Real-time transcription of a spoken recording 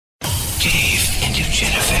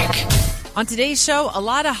On today's show, a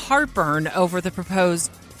lot of heartburn over the proposed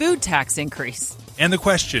food tax increase. And the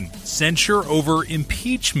question, censure over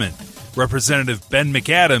impeachment. Representative Ben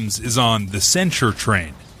McAdams is on the censure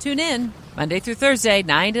train. Tune in Monday through Thursday,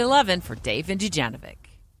 9 to 11 for Dave and Dujanovic.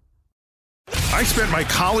 I spent my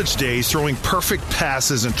college days throwing perfect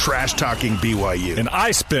passes and trash-talking BYU. And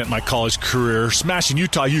I spent my college career smashing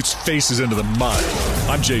Utah Utes' faces into the mud.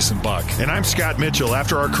 I'm Jason Buck. And I'm Scott Mitchell.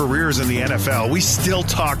 After our careers in the NFL, we still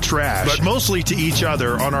talk trash, but mostly to each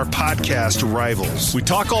other on our podcast, Rivals. We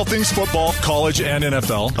talk all things football, college, and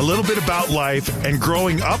NFL. A little bit about life and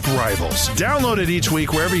growing up Rivals. Download it each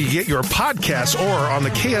week wherever you get your podcasts or on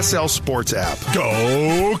the KSL Sports app.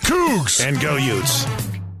 Go Cougs! And go Utes.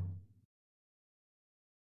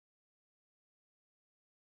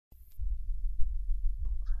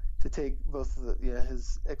 To take both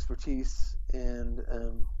his expertise and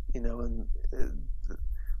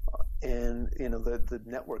the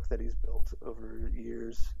network that he's built over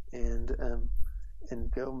years and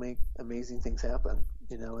go make amazing things happen,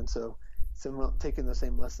 and so taking the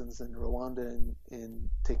same lessons in Rwanda and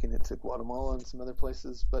taking it to Guatemala and some other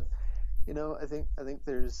places, but I think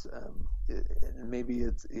there's and maybe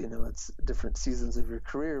it's it's different seasons of your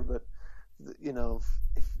career, but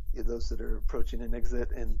if those that are approaching an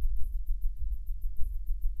exit. And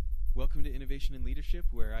welcome to Innovation and Leadership,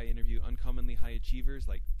 where I interview uncommonly high achievers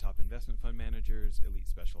like top investment fund managers, elite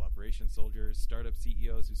special operations soldiers, startup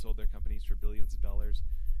CEOs who sold their companies for billions of dollars,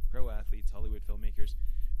 pro athletes, Hollywood filmmakers,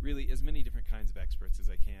 really as many different kinds of experts as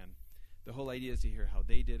I can. The whole idea is to hear how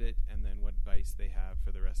they did it and then what advice they have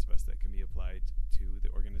for the rest of us that can be applied to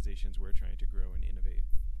the organizations we're trying to grow and innovate.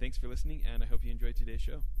 Thanks for listening, and I hope you enjoyed today's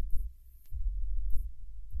show.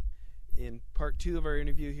 In part 2 of our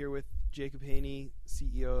interview here with Jacob Haney,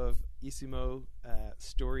 CEO of Isimo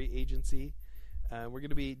Story Agency, we're going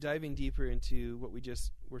to be diving deeper into what we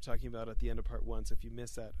just were talking about at the end of part 1. So if you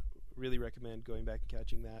missed that, really recommend going back and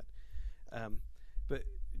catching that. But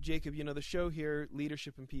Jacob, the show here,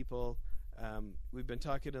 Leadership and People, we've been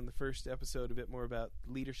talking in the first episode a bit more about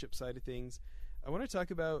the leadership side of things. I want to talk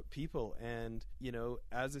about people and,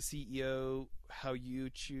 as a CEO, how you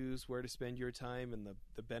choose where to spend your time and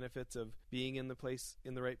the benefits of being in the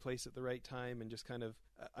right place at the right time, and just kind of,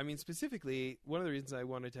 specifically, one of the reasons I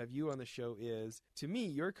wanted to have you on the show is, to me,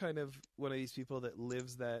 you're kind of one of these people that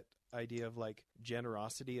lives that idea of like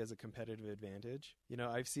generosity as a competitive advantage.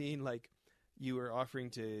 I've seen you were offering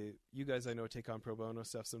to, you guys I know take on pro bono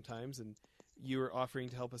stuff sometimes, and you were offering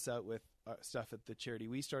to help us out with stuff at the charity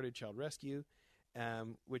we started, Child Rescue,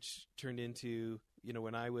 which turned into,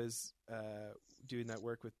 when I was doing that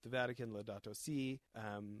work with the Vatican, Laudato Si,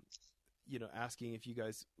 asking if you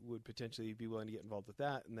guys would potentially be willing to get involved with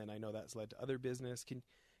that. And then I know that's led to other business. Can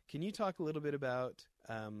you talk a little bit about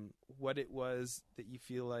what it was that you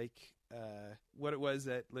feel like, what it was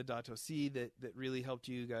at Laudato Si that really helped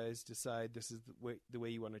you guys decide this is the way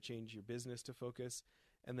you want to change your business to focus?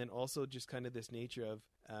 And then also just kind of this nature of,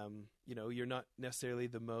 you're not necessarily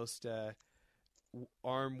the most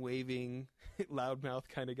arm-waving, loudmouth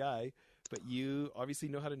kind of guy, but you obviously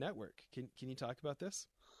know how to network. Can you talk about this?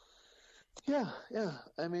 Yeah.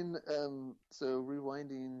 So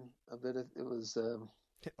rewinding a bit, it was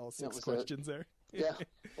all 6 questions there. Yeah.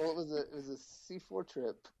 Well, it was a C4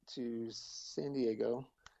 trip to San Diego,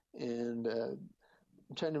 and I'm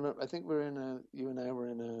trying to remember. I think you and I were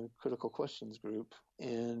in a critical questions group,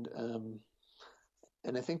 and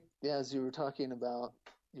I think as you were talking about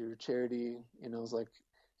your charity, it was like,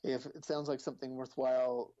 hey, if it sounds like something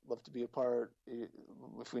worthwhile, love to be a part.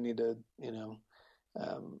 If we need to,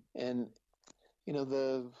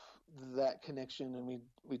 that connection, and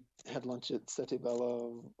we had lunch at Sete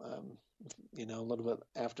Bello, a little bit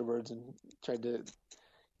afterwards, and tried to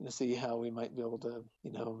see how we might be able to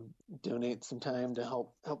donate some time to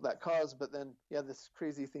help that cause. But then this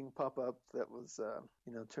crazy thing pop up that was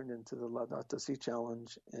turned into the Laudato Si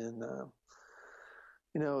challenge, and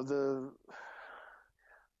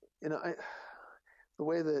the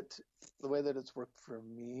way that it's worked for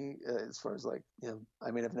me, as far as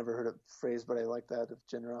I've never heard a phrase, but I like that, of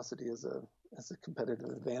generosity as a competitive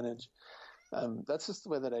advantage. That's just the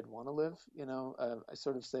way that I'd want to live. I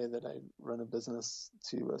sort of say that I run a business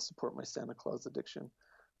to support my Santa Claus addiction,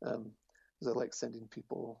 because I like sending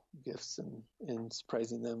people gifts and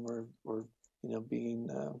surprising them, or being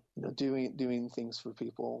doing things for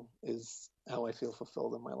people is how I feel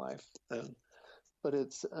fulfilled in my life. But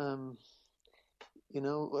it's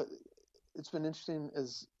it's been interesting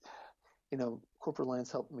as Corporate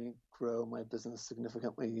Alliance helped me grow my business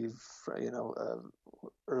significantly,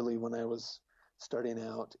 early when I was starting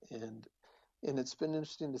out, and it's been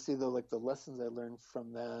interesting to see though, like the lessons I learned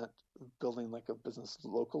from that, building like a business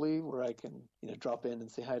locally where I can, drop in and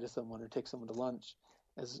say hi to someone or take someone to lunch.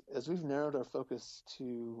 As we've narrowed our focus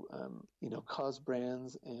to, cause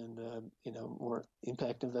brands and, more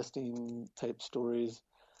impact investing type stories,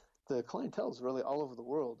 the clientele is really all over the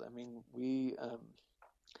world. I mean,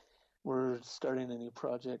 we're starting a new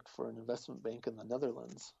project for an investment bank in the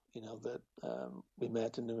Netherlands, that we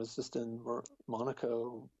met, and it was just in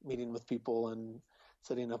Monaco, meeting with people and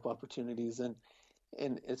setting up opportunities. And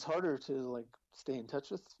it's harder to like stay in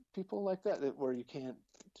touch with people like that where you can't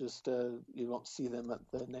just, you won't see them at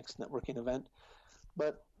the next networking event.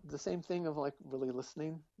 But the same thing of like really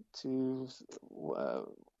listening to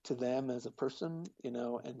them as a person,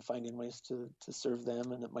 and finding ways to serve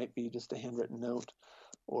them. And it might be just a handwritten note,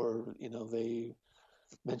 or, they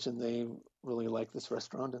mention they really like this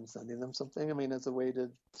restaurant and sending them something. I mean, as a way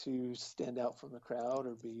to stand out from the crowd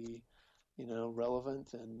or be,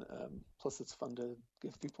 relevant. And plus it's fun to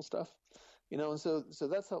give people stuff, and so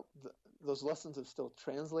that's how those lessons have still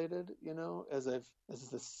translated, as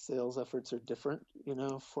the sales efforts are different,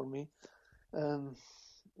 for me.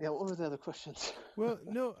 What were the other questions? Well,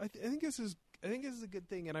 no, I think this is a good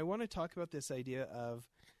thing. And I want to talk about this idea of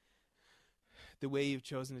the way you've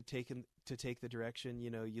chosen to take the direction.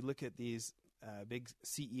 You look at these big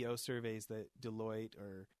CEO surveys that Deloitte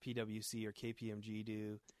or PwC or KPMG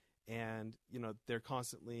do, and they're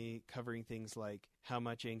constantly covering things like how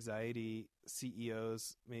much anxiety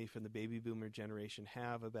CEOs, maybe from the baby boomer generation,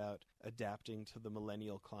 have about adapting to the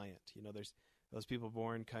millennial client. There's those people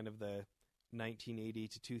born kind of the 1980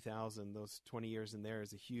 to 2000, those 20 years in there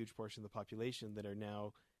is a huge portion of the population that are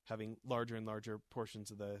now having larger and larger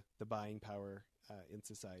portions of the buying power in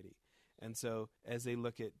society. And so as they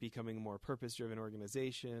look at becoming a more purpose-driven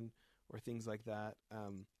organization or things like that,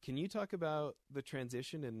 can you talk about the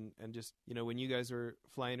transition and just, when you guys were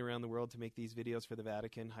flying around the world to make these videos for the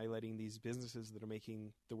Vatican, highlighting these businesses that are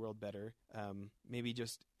making the world better, maybe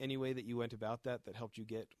just any way that you went about that helped you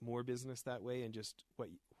get more business that way, and just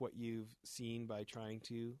what you've seen by trying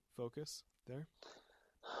to focus there?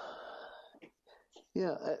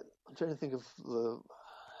 Yeah, I'm trying to think of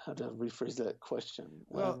how to rephrase that question.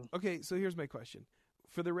 Well, okay, so here's my question.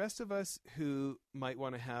 For the rest of us who might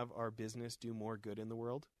want to have our business do more good in the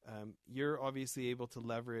world, you're obviously able to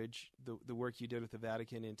leverage the work you did with the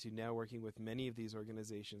Vatican into now working with many of these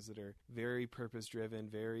organizations that are very purpose-driven,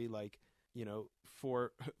 very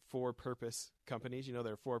for-purpose companies.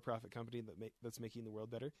 They're a for-profit company that's making the world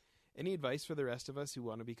better. Any advice for the rest of us who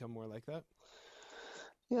want to become more like that?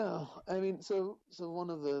 Yeah, I mean, so one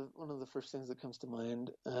of the first things that comes to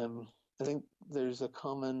mind, I think there's a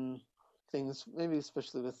common things, maybe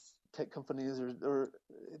especially with tech companies, or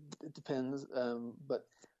it depends, but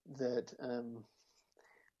that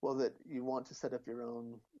that you want to set up your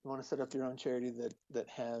own charity that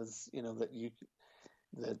has,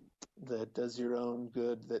 that does your own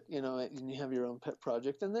good, that and you have your own pet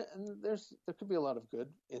project, and there could be a lot of good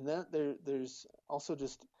in that. There's also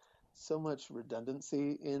just so much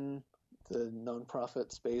redundancy in the nonprofit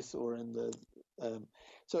space or in the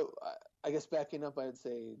so I guess backing up, I'd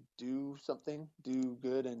say do something, do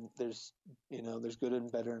good, and there's good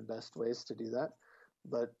and better and best ways to do that.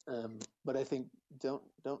 But I think don't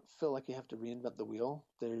feel like you have to reinvent the wheel.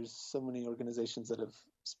 There's so many organizations that have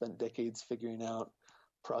spent decades figuring out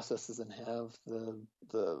processes and have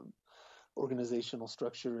the organizational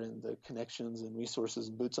structure and the connections and resources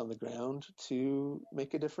and boots on the ground to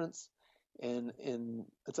make a difference. And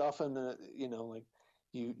it's often like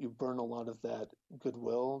you burn a lot of that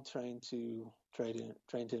goodwill trying to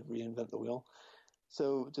reinvent the wheel.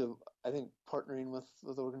 So I think partnering with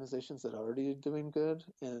organizations that are already doing good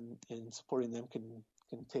and supporting them can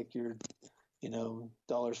take your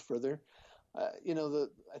dollars further.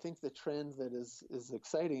 I think the trend that is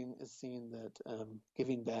exciting is seeing that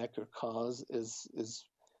giving back or cause is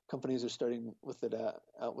companies are starting with it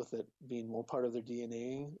out with it being more part of their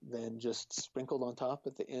DNA than just sprinkled on top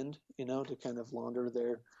at the end, to kind of launder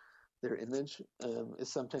their image,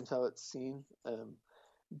 is sometimes how it's seen.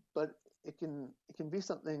 But it can be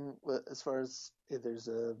something as far as there's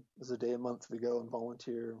a day a month we go and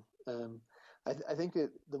volunteer. I think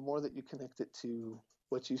the more that you connect it to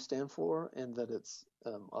what you stand for and that it's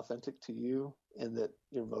authentic to you and that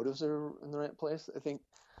your motives are in the right place, I think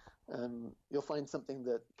you'll find something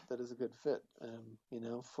that is a good fit.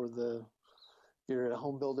 You're a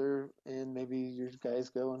home builder and maybe your guys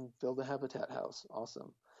go and build a habitat house.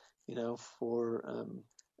 Awesome. And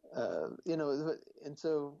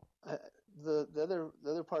so the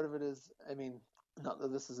other part of it is, I mean, not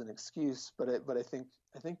that this is an excuse, but I think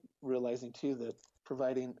realizing too that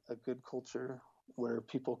providing a good culture where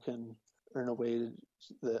people can earn a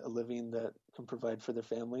living that can provide for their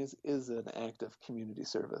families is an act of community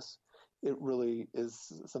service. It really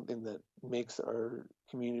is something that makes our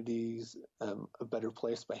communities a better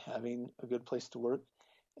place by having a good place to work.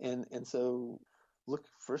 And so look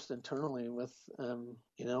first internally with,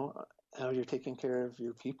 how you're taking care of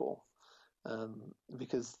your people.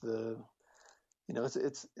 Because it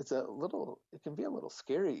can be a little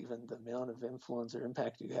scary, even the amount of influence or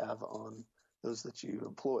impact you have on those that you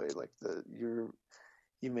employ. Like you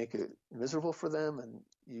make it miserable for them, and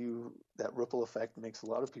that ripple effect makes a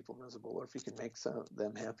lot of people miserable. Or if you can make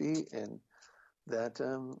them happy, and that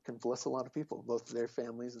can bless a lot of people, both their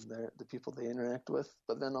families and the people they interact with,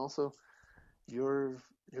 but then also your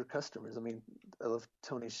customers. I mean, I love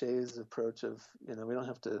Tony Hsieh's approach of, we don't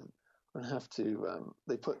have to.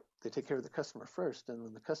 They take care of the customer first, and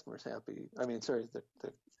when the customer's happy,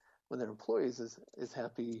 when their employees is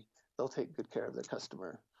happy, they'll take good care of their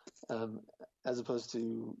customer, as opposed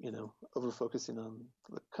to over focusing on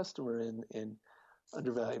the customer and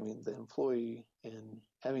undervaluing the employee and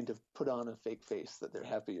having to put on a fake face that they're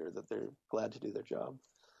happy or that they're glad to do their job.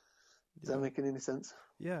 Does that make any sense?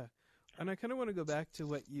 Yeah, and I kind of want to go back to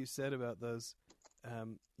what you said about those.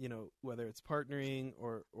 Whether it's partnering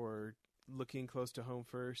or looking close to home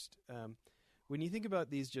first. When you think about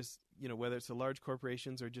these, just, whether it's the large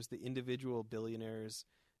corporations or just the individual billionaires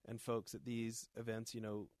and folks at these events,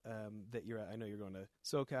 that you're at, I know you're going to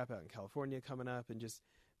SoCap out in California coming up, and just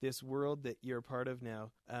this world that you're a part of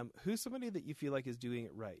now. Who's somebody that you feel like is doing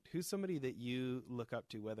it right? Who's somebody that you look up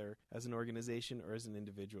to, whether as an organization or as an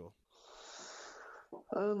individual?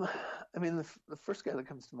 The first guy that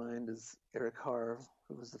comes to mind is Eric Harr,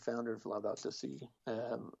 who was the founder of Laudato Si.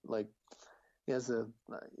 He has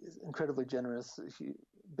he's incredibly generous,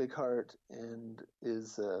 big heart, and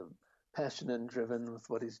is passionate and driven with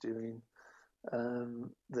what he's doing.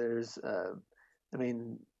 There's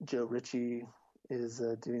Joe Ritchie is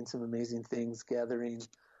doing some amazing things, gathering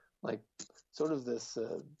sort of this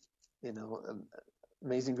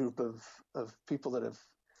amazing group of people that have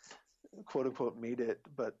quote unquote made it,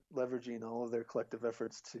 but leveraging all of their collective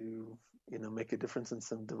efforts to make a difference in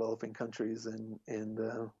some developing countries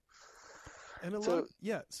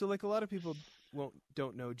So like a lot of people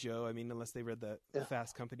don't know Joe. I mean, unless they read the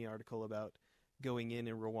Fast Company article about going in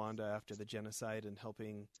Rwanda after the genocide and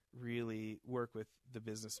helping really work with the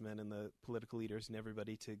businessmen and the political leaders and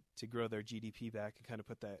everybody to grow their GDP back and kind of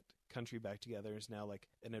put that country back together. Is now like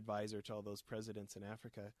an advisor to all those presidents in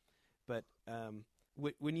Africa. But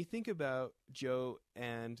when you think about Joe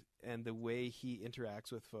and the way he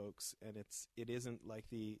interacts with folks, and it isn't like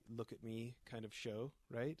the look at me kind of show,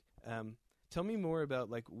 right? Tell me more about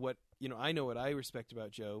what, I know what I respect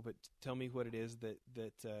about Joe, but tell me what it is that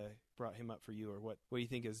brought him up for you, or what do you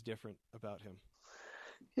think is different about him?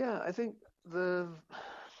 Yeah, I think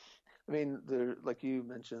like you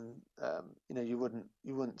mentioned, you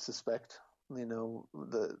wouldn't suspect,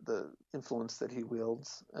 the influence that he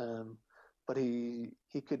wields. But he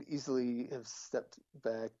could easily have stepped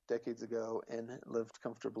back decades ago and lived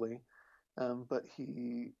comfortably. But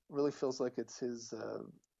he really feels like it's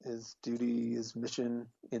his duty, his mission,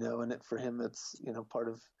 and for him it's, part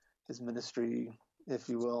of his ministry, if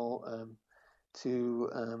you will, to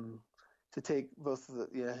take both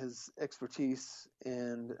his expertise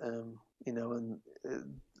and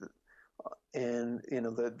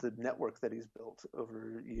the network that he's built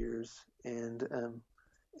over years and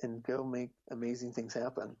go make amazing things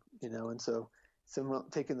happen, and so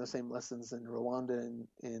taking the same lessons in Rwanda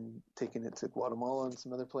and taking it to Guatemala and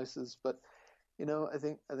some other places. But, I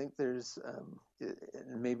think there's,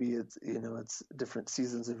 and maybe it's, it's different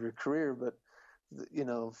seasons of your career, but,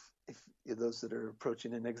 if those that are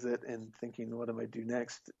approaching an exit and thinking, what am I do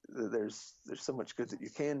next? There's so much good that you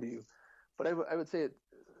can do. But I would say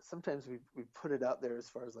sometimes we put it out there as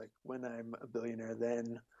far as when I'm a billionaire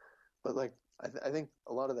then, but I think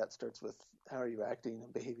a lot of that starts with how are you acting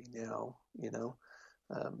and behaving now,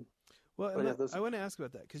 I want to ask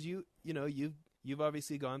about that because you've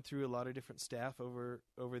obviously gone through a lot of different staff over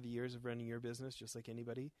the years of running your business, just like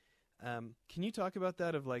anybody. Can you talk about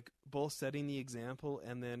that, of both setting the example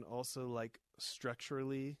and then also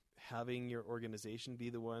structurally having your organization be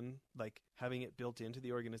the one, having it built into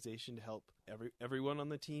the organization to help everyone on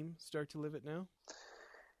the team start to live it now?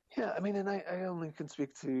 Yeah, and I only can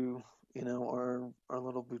speak to our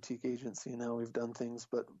little boutique agency. We've done things,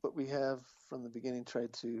 but we have from the beginning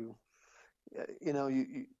tried to,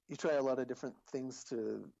 you try a lot of different things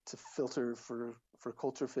to filter for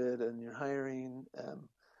culture fit and your hiring.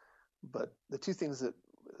 But the two things that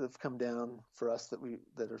have come down for us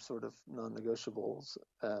that are sort of non-negotiables.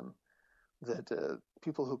 That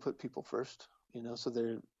people who put people first, so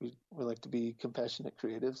we like to be compassionate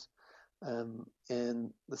creatives.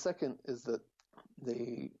 And the second is that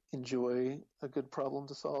they enjoy a good problem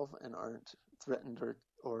to solve and aren't threatened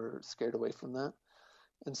or scared away from that.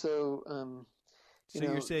 And so, so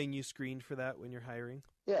you're saying you screened for that when you're hiring?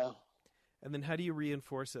 Yeah. And then how do you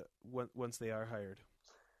reinforce it once they are hired?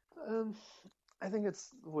 I think it's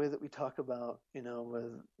the way that we talk about,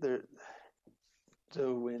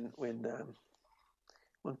 so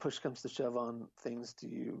when push comes to shove on things,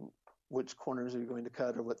 which corners are you going to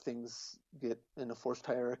cut, or what things get in a forced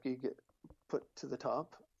hierarchy get put to the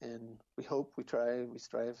top? And we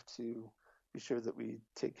strive to be sure that we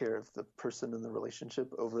take care of the person and the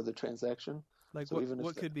relationship over the transaction. Like so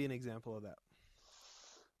what could be an example of that?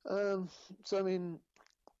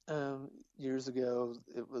 Years ago,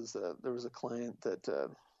 there was a client that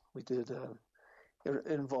we did.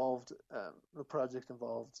 The project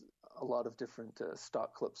involved a lot of different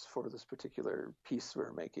stock clips for this particular piece we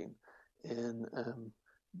were making, and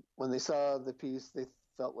when they saw the piece, they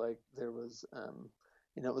felt like there was,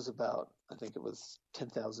 it was about, I think it was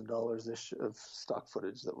 $10,000 ish of stock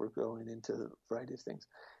footage that were going into a variety of things,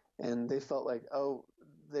 and they felt like,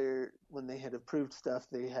 when they had approved stuff,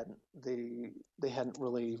 they hadn't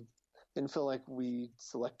really didn't feel like we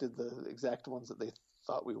selected the exact ones that they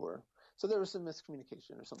thought we were. So there was some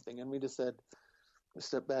miscommunication or something, and we just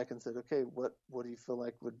stepped back and said, okay, what do you feel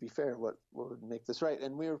like would be fair? What would make this right?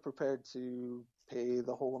 And we were prepared to pay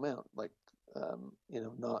the whole amount,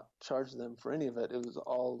 not charge them for any of it. It was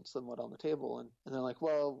all somewhat on the table, and they're like,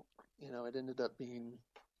 well, it ended up being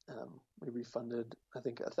we refunded, I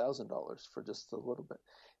think, $1,000 for just a little bit,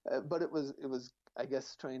 but it was I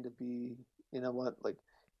guess trying to be,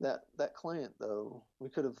 that client, though, we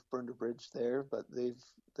could have burned a bridge there, but they've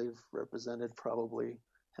represented probably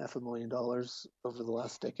 $500,000 over the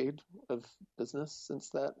last decade of business since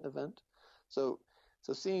that event. So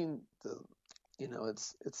seeing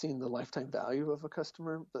it's seeing the lifetime value of a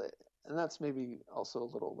customer, and that's maybe also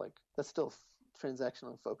a little that's still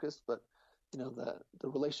transactional focused, but the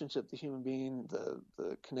relationship, the human being,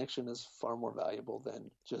 the connection is far more valuable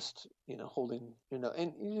than just holding,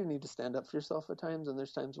 and you need to stand up for yourself at times, and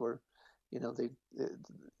there's times where you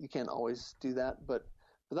can't always do that, but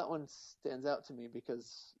that one stands out to me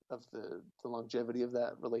because of the longevity of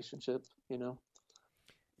that relationship.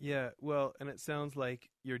 Yeah, well, and it sounds like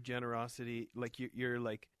your generosity,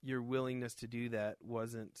 your willingness to do that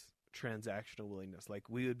wasn't transactional willingness. Like,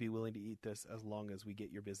 we would be willing to eat this as long as we get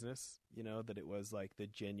your business, that it was like the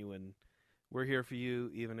genuine, we're here for you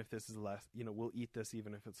even if this is the last, we'll eat this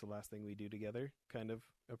even if it's the last thing we do together kind of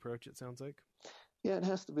approach, it sounds like. Yeah, it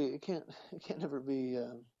has to be. It can't ever be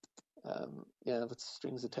with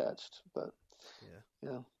strings attached, but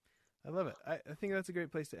yeah. I love it. I think that's a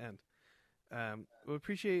great place to end. We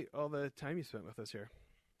appreciate all the time you spent with us here.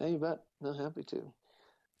 Yeah, you bet. No, happy to.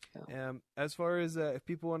 Yeah. As far as if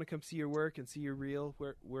people want to come see your work and see your reel,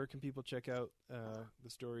 where can people check out the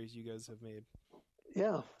stories you guys have made?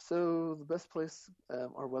 Yeah, so the best place,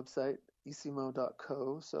 our website,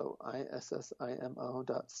 issimo.co, so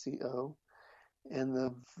issimo.co. And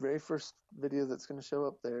the very first video that's going to show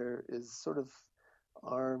up there is sort of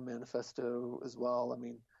our manifesto as well. I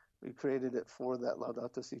mean, we created it for that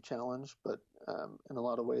Laudato Si challenge, but in a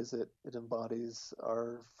lot of ways it embodies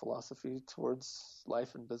our philosophy towards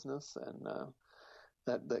life and business, and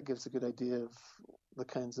that gives a good idea of the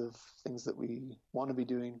kinds of things that we want to be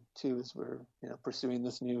doing too, as we're pursuing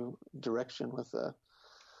this new direction with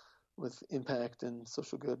impact and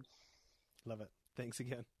social good. Love it. Thanks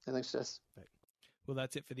again. And thanks, Jess. Bye. Well,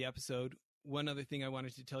 that's it for the episode. One other thing I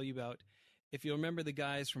wanted to tell you about, if you remember the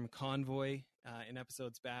guys from Convoy in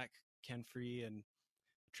episodes back, Ken Free and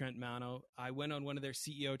Trent Mano, I went on one of their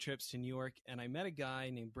CEO trips to New York, and I met a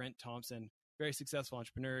guy named Brent Thompson, very successful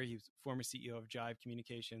entrepreneur. He was former CEO of Jive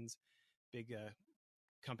Communications, big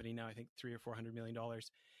company now, I think $300 or $400 million.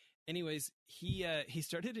 Anyways, he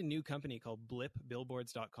started a new company called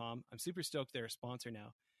blipbillboards.com. I'm super stoked they're a sponsor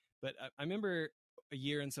now. But I remember a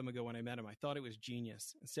year and some ago when I met him, I thought it was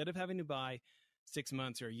genius. Instead of having to buy 6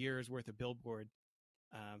 months or a year's worth of billboard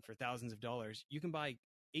for thousands of dollars, you can buy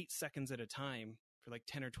 8 seconds at a time for like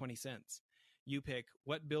 10 or 20 cents. You pick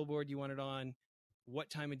what billboard you want it on, what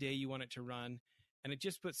time of day you want it to run. And it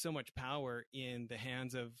just puts so much power in the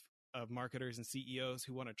hands of marketers and CEOs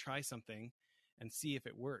who want to try something and see if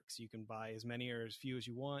it works. You can buy as many or as few as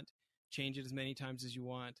you want, change it as many times as you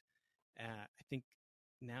want. I think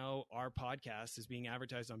now our podcast is being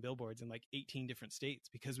advertised on billboards in like 18 different states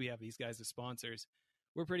because we have these guys as sponsors.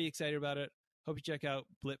 We're pretty excited about it. Hope you check out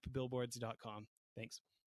blipbillboards.com. Thanks.